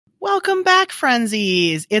Welcome back,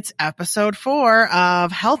 Frenzies. It's episode 4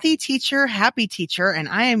 of Healthy Teacher, Happy Teacher, and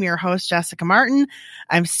I am your host, Jessica Martin.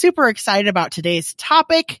 I'm super excited about today's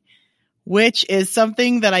topic, which is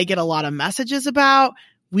something that I get a lot of messages about.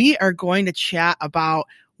 We are going to chat about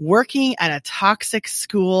working at a toxic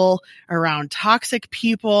school, around toxic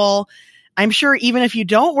people. I'm sure even if you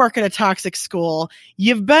don't work at a toxic school,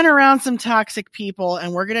 you've been around some toxic people,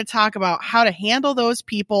 and we're going to talk about how to handle those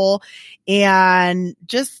people and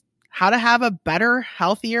just how to have a better,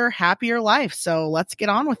 healthier, happier life. So let's get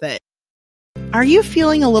on with it. Are you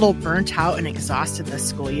feeling a little burnt out and exhausted this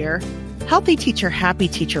school year? Healthy Teacher, Happy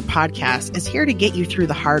Teacher podcast is here to get you through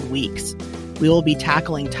the hard weeks. We will be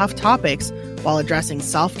tackling tough topics while addressing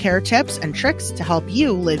self-care tips and tricks to help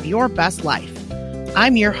you live your best life.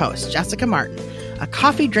 I'm your host, Jessica Martin, a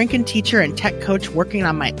coffee-drinking teacher and tech coach working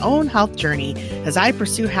on my own health journey as I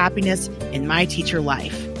pursue happiness in my teacher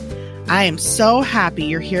life. I am so happy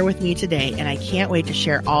you're here with me today, and I can't wait to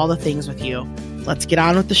share all the things with you. Let's get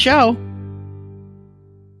on with the show.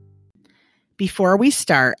 Before we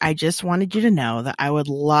start, I just wanted you to know that I would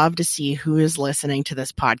love to see who is listening to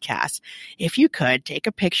this podcast. If you could, take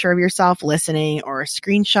a picture of yourself listening or a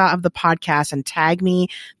screenshot of the podcast and tag me,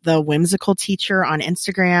 the Whimsical Teacher, on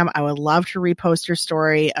Instagram. I would love to repost your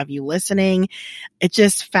story of you listening. It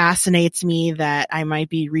just fascinates me that I might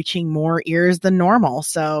be reaching more ears than normal.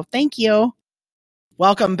 So thank you.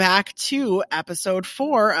 Welcome back to episode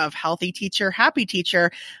 4 of Healthy Teacher, Happy Teacher.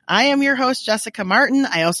 I am your host, Jessica Martin.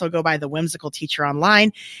 I also go by the Whimsical Teacher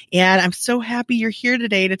online, and I'm so happy you're here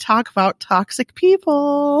today to talk about toxic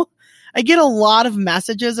people. I get a lot of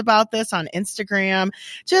messages about this on Instagram.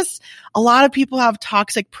 Just a lot of people have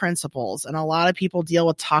toxic principals, and a lot of people deal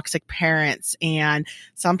with toxic parents, and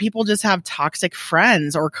some people just have toxic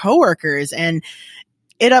friends or coworkers, and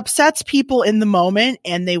it upsets people in the moment,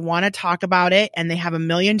 and they want to talk about it, and they have a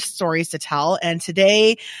million stories to tell. And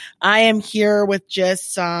today I am here with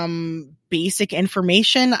just some basic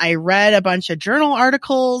information. I read a bunch of journal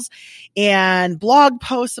articles and blog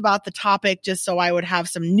posts about the topic just so I would have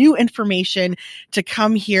some new information to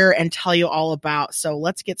come here and tell you all about. So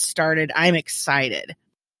let's get started. I'm excited.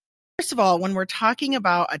 First of all, when we're talking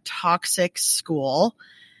about a toxic school,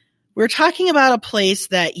 we're talking about a place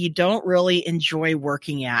that you don't really enjoy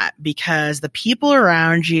working at because the people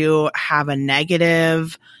around you have a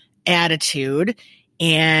negative attitude,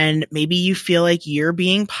 and maybe you feel like you're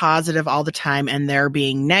being positive all the time and they're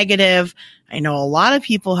being negative. I know a lot of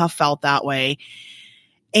people have felt that way.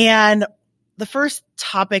 And the first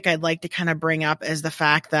topic I'd like to kind of bring up is the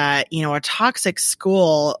fact that, a toxic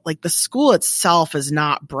school, like the school itself is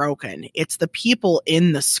not broken. It's the people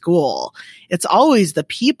in the school. It's always the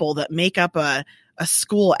people that make up a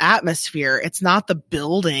school atmosphere. It's not the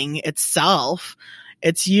building itself.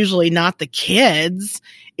 It's usually not the kids.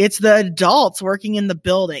 It's the adults working in the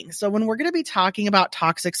building. So when we're going to be talking about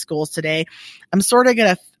toxic schools today, I'm sort of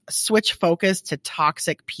going to switch focus to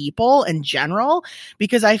toxic people in general,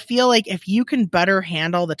 because I feel like if you can better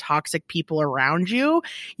handle the toxic people around you,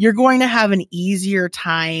 you're going to have an easier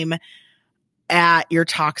time at your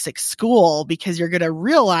toxic school, because you're going to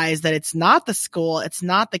realize that it's not the school, it's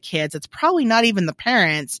not the kids, it's probably not even the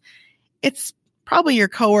parents, it's probably your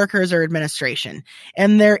coworkers or administration,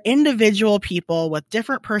 and they're individual people with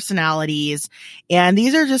different personalities. And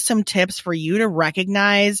these are just some tips for you to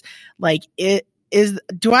recognize,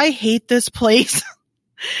 do I hate this place?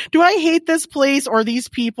 Do I hate this place or these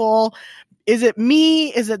people? Is it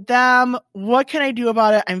me? Is it them? What can I do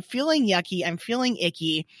about it? I'm feeling yucky. I'm feeling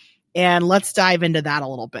icky. And let's dive into that a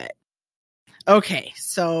little bit. Okay,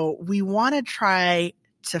 so we want to try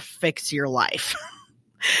to fix your life.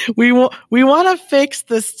 We want to fix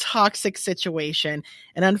this toxic situation.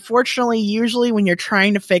 And unfortunately, usually when you're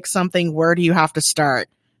trying to fix something, where do you have to start?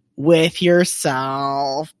 With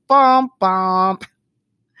yourself. Bump, bump.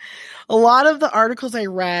 A lot of the articles I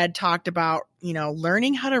read talked about,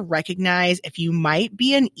 learning how to recognize if you might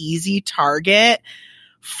be an easy target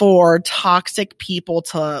for toxic people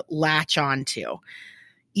to latch onto.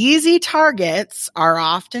 Easy targets are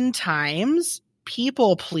oftentimes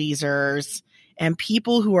people pleasers and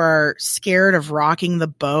people who are scared of rocking the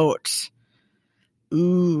boat.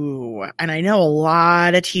 Ooh, and I know a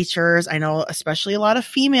lot of teachers, I know especially a lot of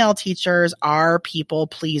female teachers are people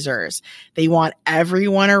pleasers. They want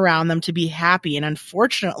everyone around them to be happy. And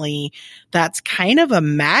unfortunately, that's kind of a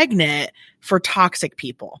magnet for toxic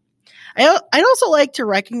people. I'd also like to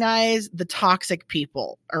recognize the toxic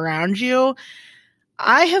people around you.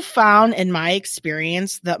 I have found in my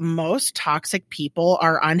experience that most toxic people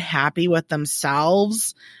are unhappy with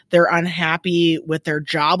themselves. They're unhappy with their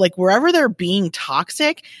job. Like wherever they're being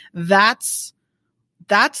toxic, that's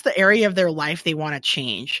that's the area of their life they want to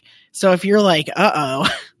change. So if you're like,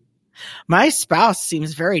 my spouse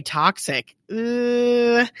seems very toxic,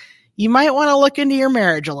 you might want to look into your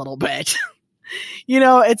marriage a little bit.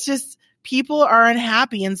 It's just people are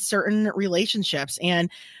unhappy in certain relationships. And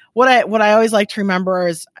what I always like to remember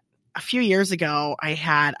is a few years ago, I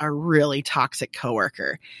had a really toxic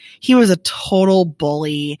coworker. He was a total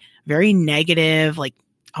bully, very negative, like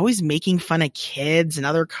always making fun of kids and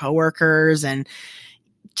other coworkers, and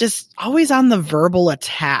just always on the verbal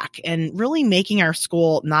attack and really making our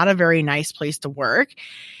school not a very nice place to work.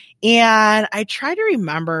 And I try to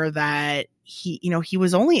remember that he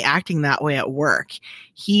was only acting that way at work.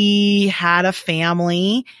 He had a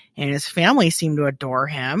family and his family seemed to adore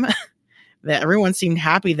him, that everyone seemed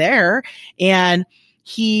happy there. And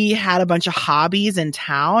he had a bunch of hobbies in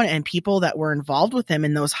town, and people that were involved with him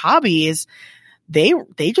in those hobbies, they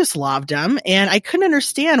just loved him. And I couldn't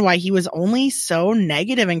understand why he was only so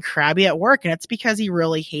negative and crabby at work. And it's because he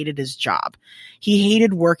really hated his job. He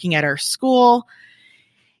hated working at our school,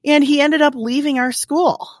 and he ended up leaving our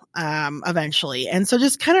school eventually. And so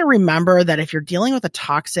just kind of remember that if you're dealing with a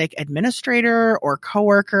toxic administrator or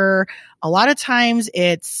coworker, a lot of times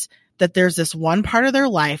it's that there's this one part of their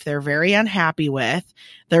life they're very unhappy with.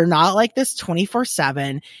 They're not like this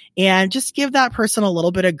 24/7, and just give that person a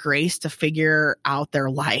little bit of grace to figure out their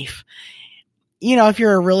life. If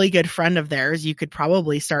you're a really good friend of theirs, you could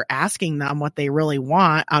probably start asking them what they really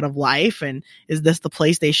want out of life, and is this the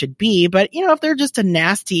place they should be? But, if they're just a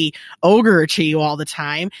nasty ogre to you all the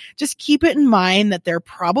time, just keep it in mind that they're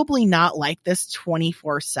probably not like this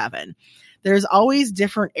 24/7. There's always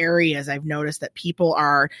different areas I've noticed that people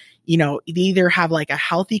are, they either have like a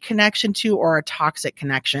healthy connection to or a toxic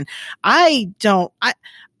connection. I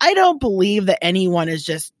don't believe that anyone is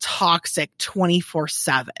just toxic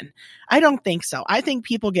 24/7. I don't think so. I think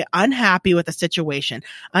people get unhappy with a situation,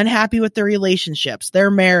 unhappy with their relationships, their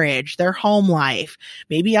marriage, their home life,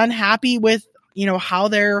 maybe unhappy with how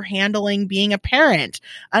they're handling being a parent,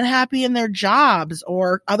 unhappy in their jobs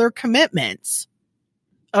or other commitments.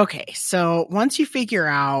 Okay, so once you figure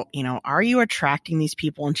out, are you attracting these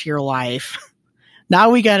people into your life?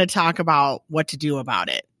 Now we got to talk about what to do about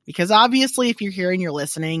it. Because obviously, if you're here and you're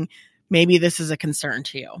listening, maybe this is a concern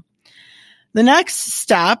to you. The next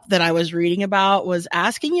step that I was reading about was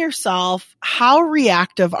asking yourself, how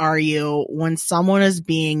reactive are you when someone is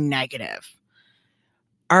being negative?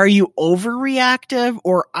 Are you overreactive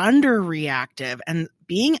or underreactive? And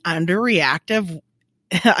being underreactive,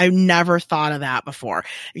 I've never thought of that before.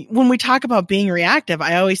 When we talk about being reactive,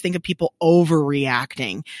 I always think of people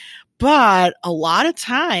overreacting. But a lot of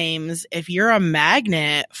times, if you're a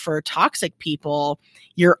magnet for toxic people,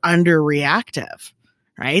 you're underreactive,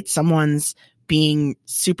 right? Someone's being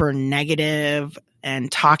super negative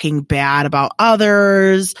and talking bad about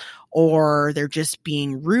others, or they're just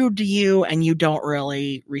being rude to you and you don't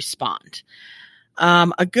really respond.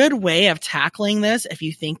 A good way of tackling this, if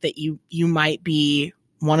you think that you might be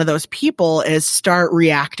one of those people, is start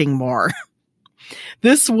reacting more.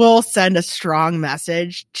 This will send a strong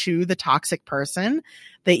message to the toxic person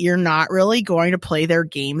that you're not really going to play their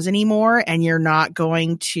games anymore, and you're not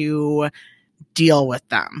going to deal with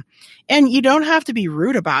them. And you don't have to be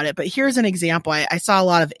rude about it, but here's an example. I saw a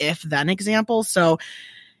lot of if-then examples. So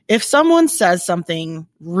if someone says something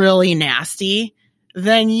really nasty,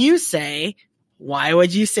 then you say, why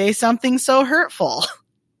would you say something so hurtful?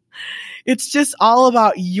 It's just all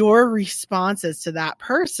about your responses to that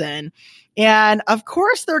person. And of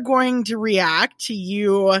course, they're going to react to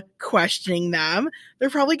you questioning them.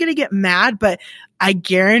 They're probably going to get mad, but I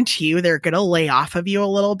guarantee you they're going to lay off of you a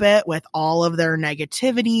little bit with all of their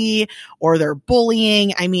negativity or their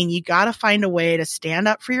bullying. I mean, you got to find a way to stand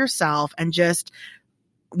up for yourself, and just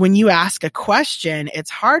when you ask a question,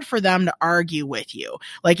 it's hard for them to argue with you.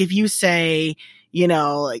 Like if you say,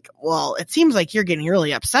 well, it seems like you're getting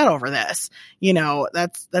really upset over this.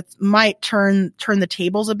 That's might turn the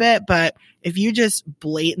tables a bit. But if you just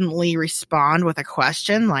blatantly respond with a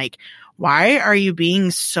question like, why are you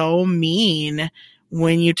being so mean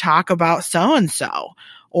when you talk about so-and-so?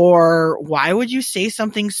 Or why would you say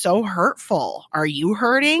something so hurtful? Are you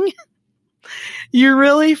hurting? You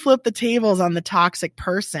really flip the tables on the toxic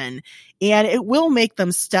person, and it will make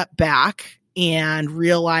them step back and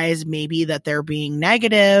realize maybe that they're being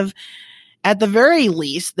negative. At the very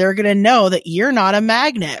least, they're going to know that you're not a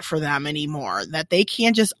magnet for them anymore, that they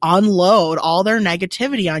can't just unload all their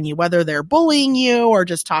negativity on you, whether they're bullying you or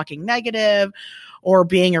just talking negative or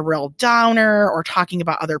being a real downer or talking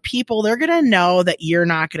about other people. They're going to know that you're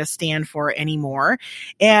not going to stand for it anymore.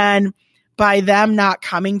 And by them not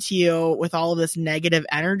coming to you with all of this negative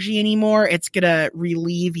energy anymore, it's going to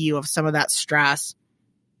relieve you of some of that stress.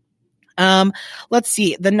 Let's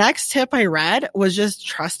see. The next tip I read was just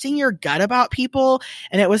trusting your gut about people.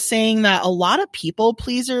 And it was saying that a lot of people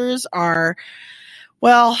pleasers are,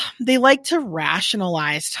 well, they like to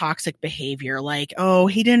rationalize toxic behavior. Like, oh,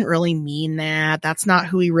 he didn't really mean that. That's not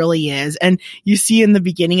who he really is. And you see in the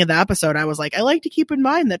beginning of the episode, I was like, I like to keep in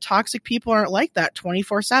mind that toxic people aren't like that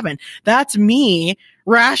 24/7. That's me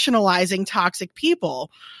rationalizing toxic people.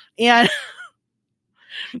 And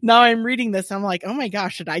now I'm reading this, I'm like, oh my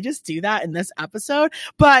gosh, should I just do that in this episode?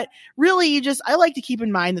 But really, I like to keep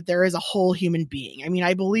in mind that there is a whole human being. I mean,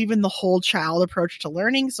 I believe in the whole child approach to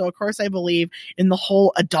learning. So of course I believe in the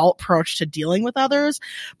whole adult approach to dealing with others.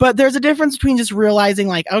 But there's a difference between just realizing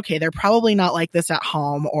like, okay, they're probably not like this at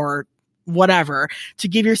home or whatever, to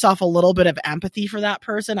give yourself a little bit of empathy for that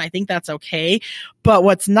person. I think that's okay. But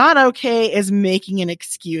what's not okay is making an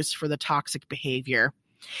excuse for the toxic behavior.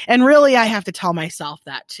 And really, I have to tell myself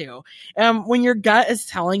that too. When your gut is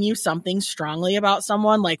telling you something strongly about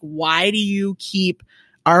someone, like, why do you keep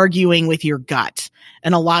arguing with your gut?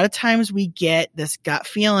 And a lot of times we get this gut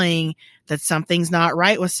feeling that something's not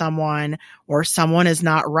right with someone or someone is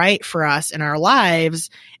not right for us in our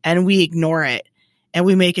lives, and we ignore it. And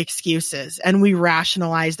we make excuses and we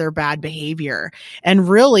rationalize their bad behavior. And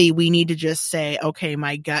really, we need to just say, okay,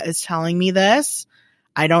 my gut is telling me this.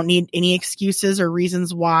 I don't need any excuses or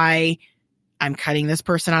reasons why I'm cutting this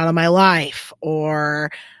person out of my life,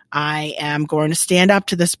 or I am going to stand up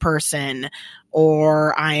to this person,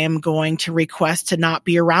 or I am going to request to not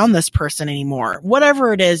be around this person anymore.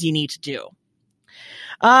 Whatever it is you need to do.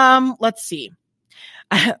 Let's see.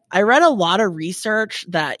 I read a lot of research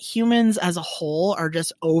that humans as a whole are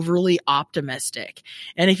just overly optimistic.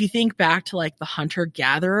 And if you think back to like the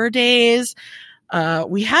hunter-gatherer days,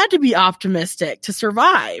 we had to be optimistic to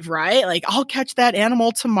survive, right? Like, I'll catch that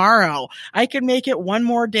animal tomorrow. I can make it one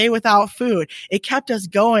more day without food. It kept us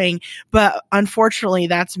going, but unfortunately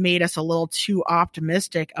that's made us a little too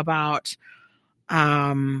optimistic about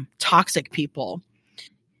toxic people.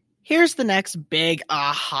 Here's the next big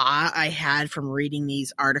aha I had from reading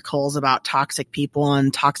these articles about toxic people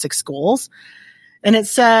and toxic schools. And it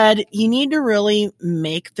said, you need to really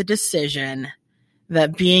make the decision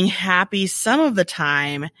that being happy some of the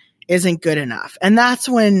time isn't good enough. And that's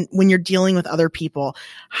when you're dealing with other people,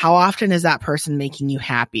 how often is that person making you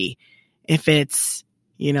happy? If it's,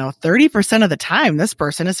 30% of the time, this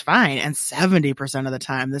person is fine, and 70% of the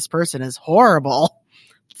time, this person is horrible,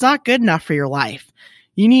 it's not good enough for your life.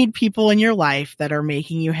 You need people in your life that are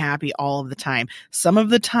making you happy all of the time. Some of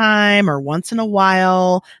the time or once in a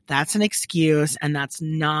while, that's an excuse, and that's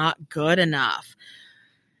not good enough.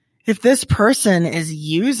 If this person is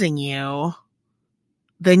using you,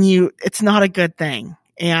 then it's not a good thing.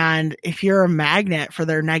 And if you're a magnet for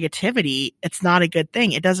their negativity, it's not a good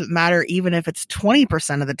thing. It doesn't matter even if it's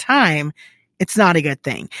 20% of the time, it's not a good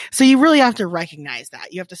thing. So you really have to recognize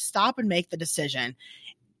that. You have to stop and make the decision.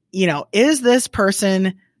 Is this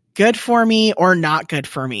person good for me or not good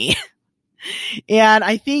for me? And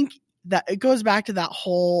I think that it goes back to that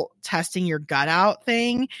whole testing your gut out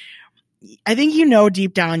thing. I think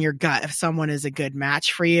deep down your gut if someone is a good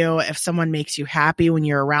match for you, if someone makes you happy when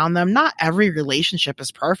you're around them. Not every relationship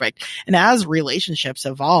is perfect. And as relationships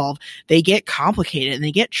evolve, they get complicated and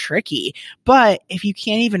they get tricky. But if you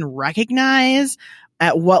can't even recognize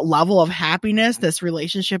at what level of happiness this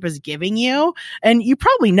relationship is giving you, and you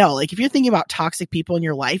probably know, like if you're thinking about toxic people in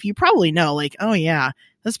your life, you probably know like, oh yeah,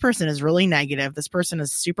 this person is really negative. This person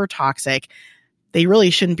is super toxic. They really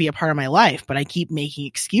shouldn't be a part of my life, but I keep making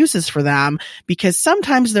excuses for them because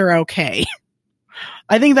sometimes they're okay.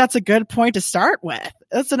 I think that's a good point to start with.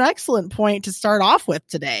 That's an excellent point to start off with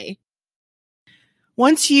today.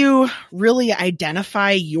 Once you really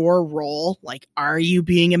identify your role, like, are you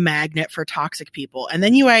being a magnet for toxic people? And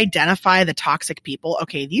then you identify the toxic people.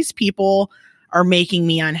 Okay, these people are making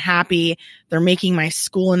me unhappy. They're making my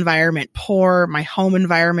school environment poor, my home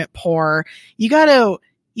environment poor.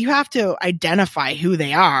 You have to identify who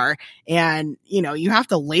they are, and, you have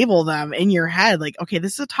to label them in your head. Like, okay,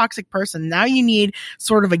 this is a toxic person. Now you need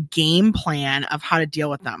sort of a game plan of how to deal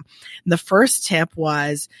with them. And the first tip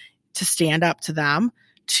was to stand up to them,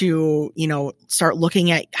 to, start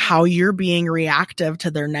looking at how you're being reactive to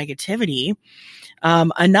their negativity.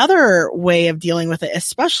 Another way of dealing with it,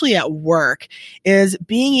 especially at work, is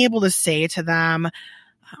being able to say to them,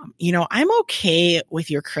 I'm okay with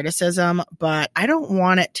your criticism, but I don't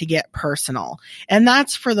want it to get personal. And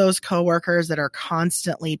that's for those coworkers that are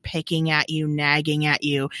constantly picking at you, nagging at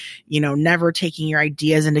you, never taking your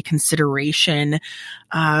ideas into consideration.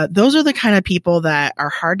 Those are the kind of people that are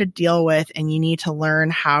hard to deal with, and you need to learn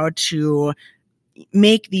how to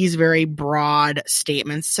make these very broad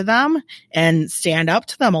statements to them and stand up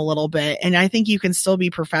to them a little bit. And I think you can still be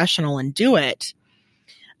professional and do it.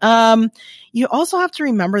 You also have to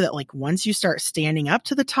remember that once you start standing up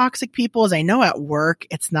to the toxic people, as I know at work,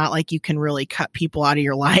 it's not like you can really cut people out of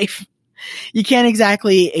your life. You can't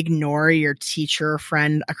exactly ignore your teacher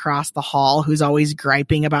friend across the hall who's always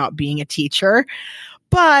griping about being a teacher.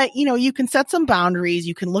 But, you can set some boundaries.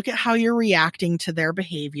 You can look at how you're reacting to their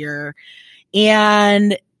behavior,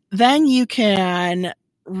 and then you can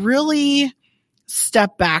really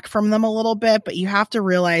step back from them a little bit. But you have to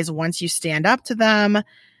realize once you stand up to them,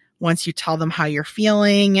 once you tell them how you're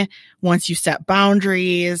feeling, once you set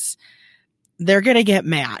boundaries, they're going to get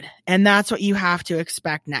mad. And that's what you have to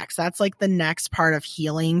expect next. That's the next part of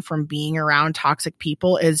healing from being around toxic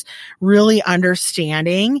people, is really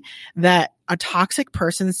understanding that a toxic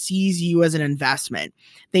person sees you as an investment.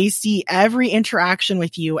 They see every interaction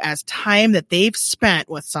with you as time that they've spent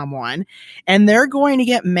with someone, and they're going to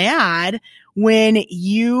get mad when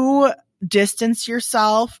you distance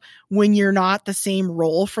yourself, when you're not the same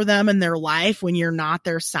role for them in their life, when you're not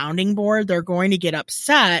their sounding board. They're going to get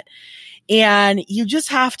upset. And you just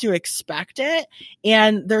have to expect it.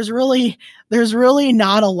 And there's really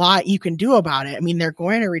not a lot you can do about it. I mean, they're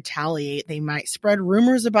going to retaliate. They might spread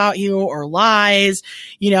rumors about you or lies.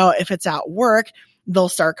 If it's at work, they'll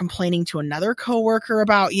start complaining to another coworker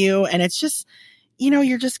about you. And it's just,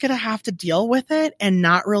 you're just going to have to deal with it and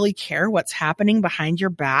not really care what's happening behind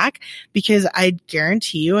your back, because I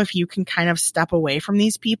guarantee you, if you can kind of step away from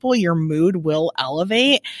these people, your mood will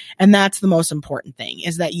elevate. And that's the most important thing,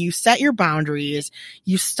 is that you set your boundaries,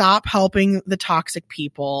 you stop helping the toxic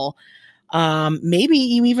people. Maybe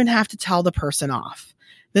you even have to tell the person off.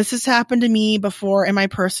 This has happened to me before in my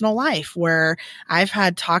personal life, where I've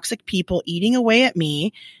had toxic people eating away at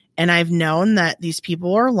me, and I've known that these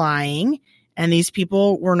people are lying, and these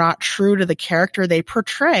people were not true to the character they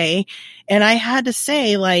portray. And I had to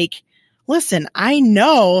say, listen, I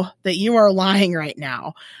know that you are lying right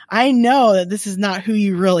now. I know that this is not who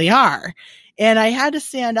you really are. And I had to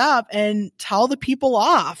stand up and tell the people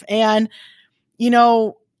off. And,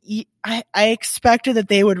 I expected that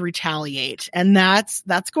they would retaliate, and that's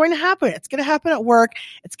going to happen. It's going to happen at work.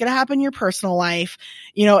 It's going to happen in your personal life.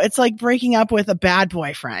 It's like breaking up with a bad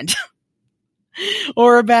boyfriend.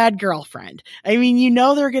 Or a bad girlfriend. I mean,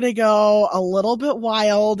 they're going to go a little bit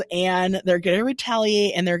wild, and they're going to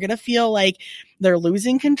retaliate, and they're going to feel like they're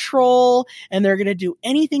losing control, and they're going to do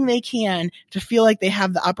anything they can to feel like they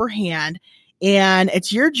have the upper hand. And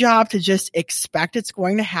it's your job to just expect it's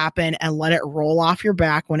going to happen and let it roll off your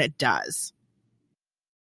back when it does.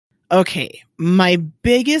 Okay, my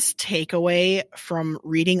biggest takeaway from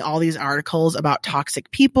reading all these articles about toxic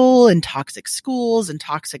people and toxic schools and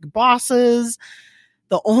toxic bosses,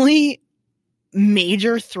 the only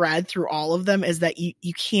major thread through all of them is that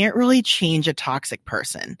you can't really change a toxic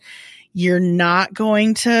person. You're not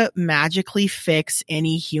going to magically fix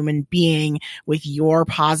any human being with your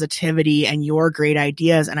positivity and your great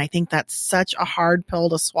ideas. And I think that's such a hard pill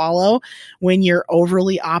to swallow when you're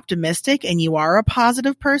overly optimistic and you are a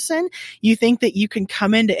positive person. You think that you can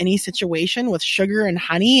come into any situation with sugar and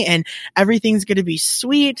honey and everything's going to be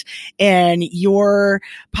sweet, and your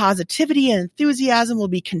positivity and enthusiasm will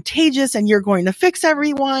be contagious, and you're going to fix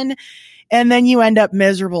everyone. And then you end up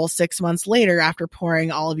miserable 6 months later after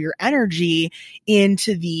pouring all of your energy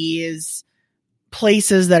into these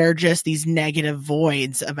places that are just these negative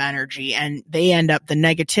voids of energy. And the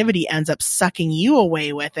negativity ends up sucking you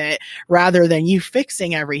away with it rather than you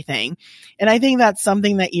fixing everything. And I think that's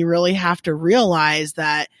something that you really have to realize,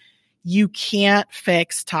 that you can't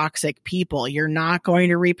fix toxic people. You're not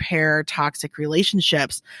going to repair toxic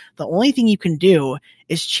relationships. The only thing you can do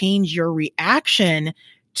is change your reaction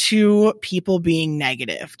to people being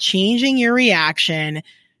negative. Changing your reaction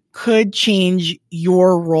could change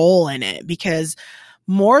your role in it, because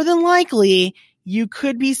more than likely you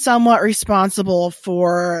could be somewhat responsible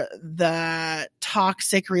for the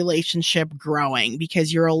toxic relationship growing,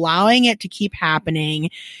 because you're allowing it to keep happening.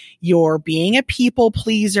 You're being a people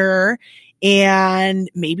pleaser, and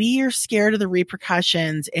maybe you're scared of the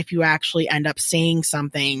repercussions if you actually end up saying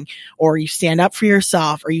something, or you stand up for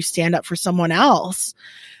yourself, or you stand up for someone else.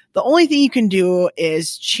 The only thing you can do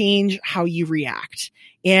is change how you react.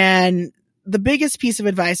 And the biggest piece of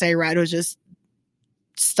advice I read was just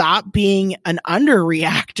stop being an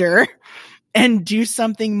underreactor and do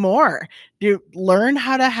something more. Learn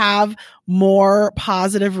how to have more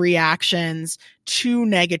positive reactions to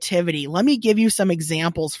negativity. Let me give you some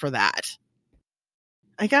examples for that.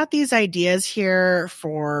 I got these ideas here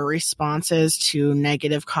for responses to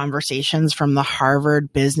negative conversations from the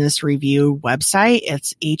Harvard Business Review website.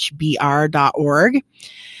 It's hbr.org.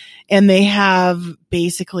 And they have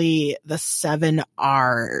basically the 7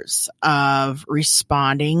 R's of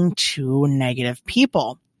responding to negative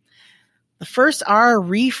people. The first R,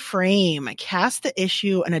 reframe, cast the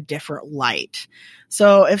issue in a different light.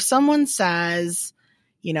 So if someone says,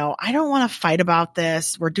 I don't want to fight about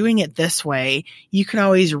this, we're doing it this way, you can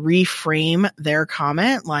always reframe their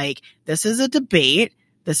comment like, this is a debate,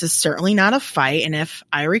 this is certainly not a fight, and if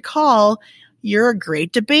I recall, you're a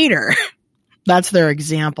great debater. That's their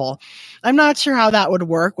example. I'm not sure how that would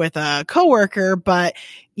work with a coworker, but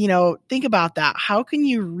think about that. How can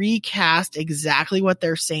you recast exactly what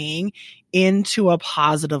they're saying into a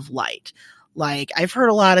positive light? Like, I've heard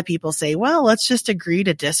a lot of people say, well, let's just agree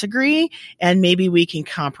to disagree and maybe we can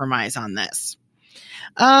compromise on this.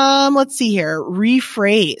 Let's see here.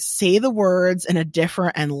 Rephrase, say the words in a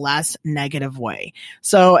different and less negative way.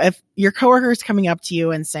 So if your coworker is coming up to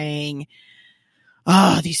you and saying,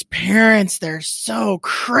 oh, these parents, they're so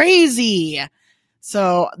crazy.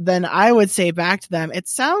 So then I would say back to them, it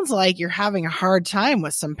sounds like you're having a hard time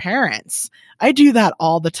with some parents. I do that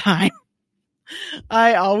all the time.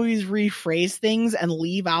 I always rephrase things and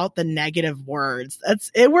leave out the negative words.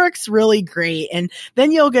 It works really great. And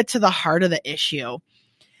then you'll get to the heart of the issue.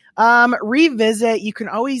 Revisit. You can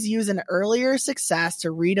always use an earlier success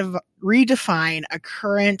to redefine a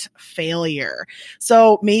current failure.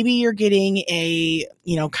 So maybe you're getting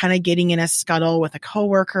kind of getting in a scuttle with a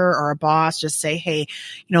coworker or a boss. Just say, hey,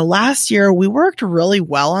 last year we worked really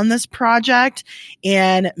well on this project,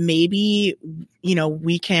 and maybe,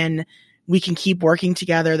 we can keep working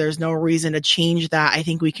together. There's no reason to change that. I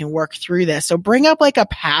think we can work through this. So bring up like a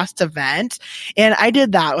past event. And I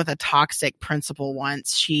did that with a toxic principal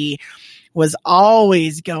once. She was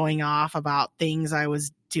always going off about things I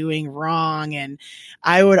was doing wrong. And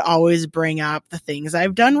I would always bring up the things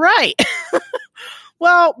I've done right.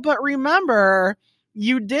 Well, but remember,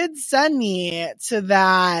 you did send me to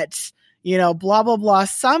that, blah, blah, blah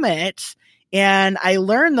summit. And I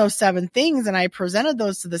learned those 7 things and I presented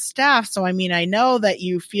those to the staff. So, I know that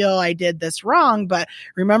you feel I did this wrong, but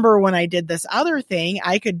remember when I did this other thing,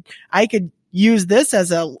 I could use this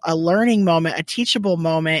as a learning moment, a teachable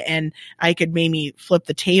moment, and I could maybe flip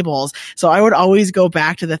the tables. So I would always go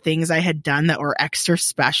back to the things I had done that were extra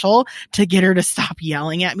special to get her to stop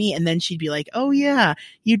yelling at me. And then she'd be like, oh yeah,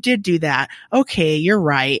 you did do that. Okay, you're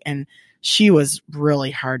right. And she was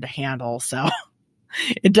really hard to handle. So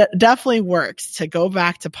it definitely works to go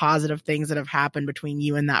back to positive things that have happened between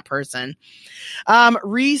you and that person.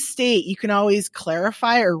 Restate. You can always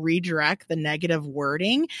clarify or redirect the negative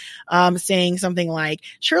wording, saying something like,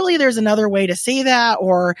 surely there's another way to say that,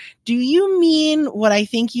 or do you mean what I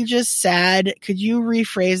think you just said? Could you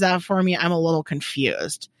rephrase that for me? I'm a little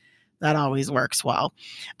confused. That always works well.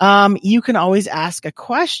 You can always ask a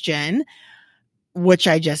question, which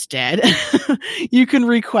I just did. You can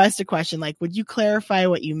request a question like, would you clarify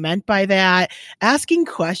what you meant by that? Asking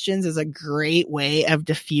questions is a great way of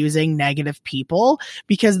diffusing negative people,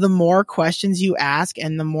 because the more questions you ask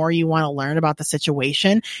and the more you want to learn about the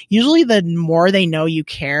situation, usually the more they know you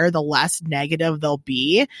care, the less negative they'll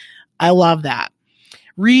be. I love that.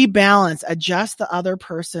 Rebalance, adjust the other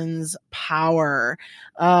person's power.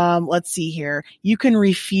 Let's see here. You can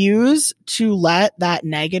refuse to let that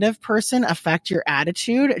negative person affect your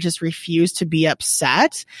attitude. Just refuse to be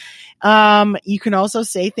upset. You can also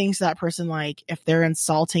say things to that person, like if they're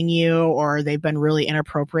insulting you or they've been really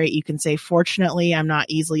inappropriate, you can say, fortunately, I'm not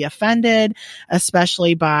easily offended,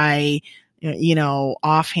 especially by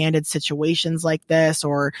offhanded situations like this,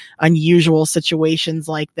 or unusual situations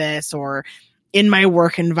like this, or in my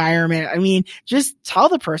work environment. Just tell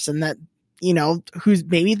the person that, who's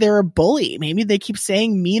maybe they're a bully. Maybe they keep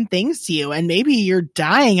saying mean things to you and maybe you're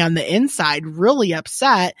dying on the inside, really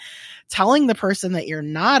upset. Telling the person that you're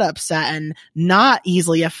not upset and not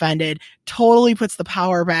easily offended totally puts the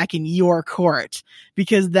power back in your court,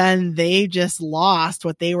 because then they just lost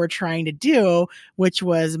what they were trying to do, which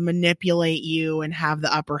was manipulate you and have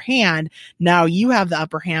the upper hand. Now you have the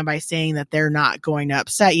upper hand by saying that they're not going to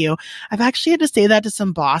upset you. I've actually had to say that to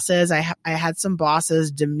some bosses. I had some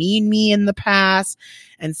bosses demean me in the past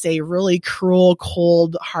and say really cruel,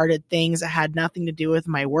 cold-hearted things that had nothing to do with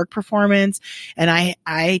my work performance. And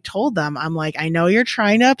I told them, them, I'm like, I know you're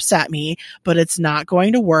trying to upset me, but it's not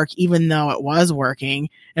going to work, even though it was working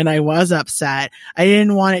and I was upset. I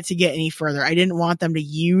didn't want it to get any further. I didn't want them to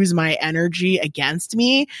use my energy against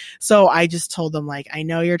me. So I just told them, like, I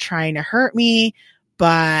know you're trying to hurt me,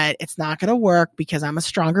 but it's not going to work because I'm a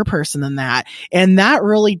stronger person than that. And that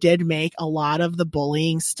really did make a lot of the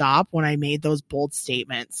bullying stop when I made those bold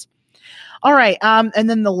statements. All right. And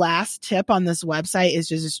then the last tip on this website is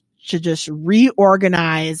just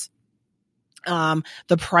reorganize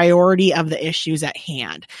the priority of the issues at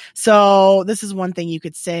hand. So this is one thing you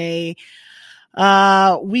could say.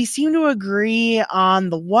 We seem to agree on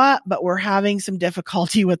the what, but we're having some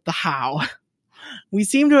difficulty with the how. We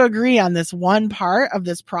seem to agree on this one part of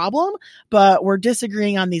this problem, but we're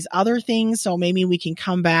disagreeing on these other things. So maybe we can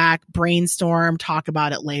come back, brainstorm, talk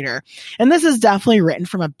about it later. And this is definitely written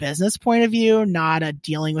from a business point of view, not a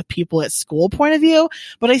dealing with people at school point of view.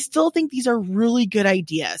 But I still think these are really good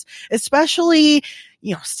ideas, especially,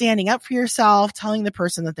 standing up for yourself, telling the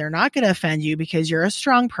person that they're not going to offend you because you're a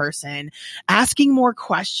strong person, asking more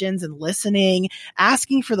questions and listening,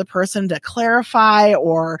 asking for the person to clarify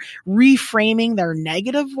or reframing their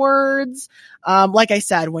negative words. Like I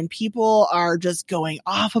said, when people are just going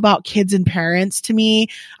off about kids and parents to me,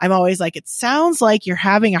 I'm always like, it sounds like you're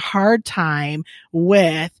having a hard time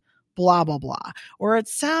with blah, blah, blah. Or it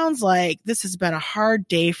sounds like this has been a hard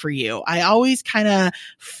day for you. I always kind of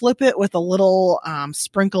flip it with a little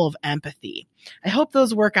sprinkle of empathy. I hope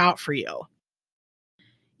those work out for you.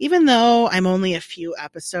 Even though I'm only a few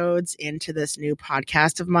episodes into this new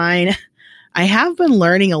podcast of mine, I have been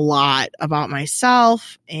learning a lot about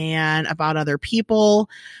myself and about other people.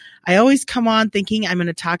 I always come on thinking I'm going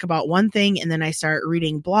to talk about one thing, and then I start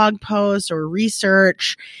reading blog posts or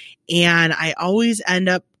research, and I always end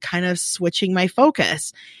up kind of switching my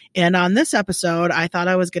focus. And on this episode, I thought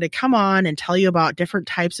I was going to come on and tell you about different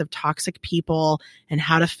types of toxic people and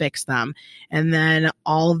how to fix them. And then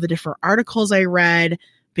all of the different articles I read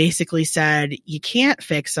basically said, you can't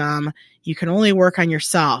fix them. You can only work on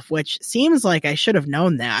yourself, which seems like I should have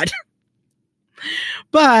known that.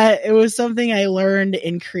 But it was something I learned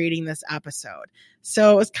in creating this episode.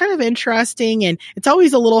 So it's kind of interesting, and it's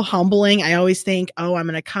always a little humbling. I always think, oh, I'm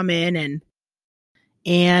going to come in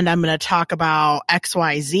and I'm going to talk about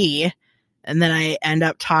XYZ, and then I end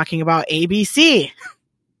up talking about ABC.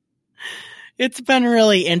 It's been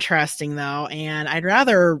really interesting, though, and I'd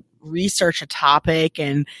rather research a topic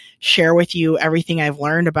and share with you everything I've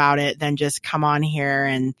learned about it than just come on here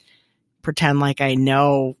and pretend like I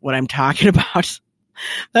know what I'm talking about.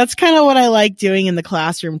 That's kind of what I like doing in the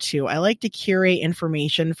classroom too. I like to curate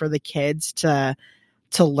information for the kids to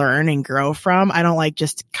learn and grow from. I don't like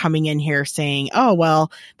just coming in here saying, oh,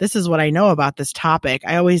 well, this is what I know about this topic.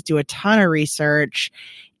 I always do a ton of research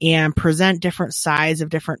and present different sides of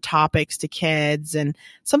different topics to kids. And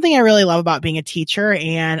something I really love about being a teacher,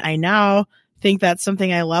 and I now think that's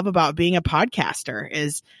something I love about being a podcaster,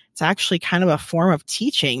 is it's actually kind of a form of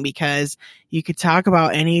teaching, because you could talk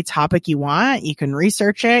about any topic you want. You can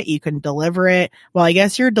research it. You can deliver it. Well, I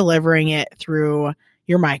guess you're delivering it through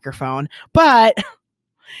your microphone, but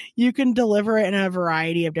you can deliver it in a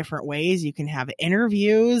variety of different ways. You can have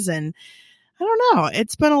interviews, and I don't know.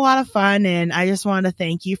 It's been a lot of fun, and I just want to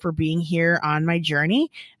thank you for being here on my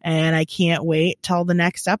journey, and I can't wait till the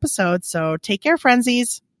next episode. So take care,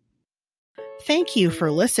 friendsies. Thank you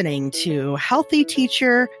for listening to Healthy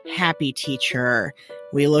Teacher, Happy Teacher.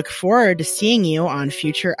 We look forward to seeing you on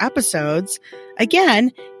future episodes.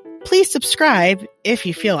 Again, please subscribe if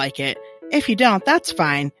you feel like it. If you don't, that's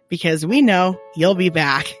fine, because we know you'll be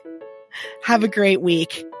back. Have a great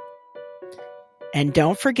week. And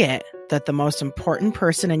don't forget that the most important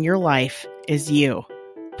person in your life is you.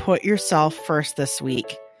 Put yourself first this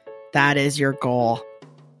week. That is your goal.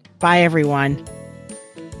 Bye, everyone.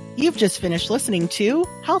 You've just finished listening to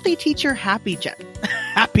Healthy Teacher, Happy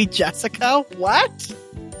Jessica. What?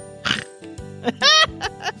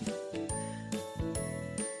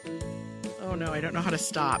 Oh no, I don't know how to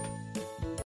stop.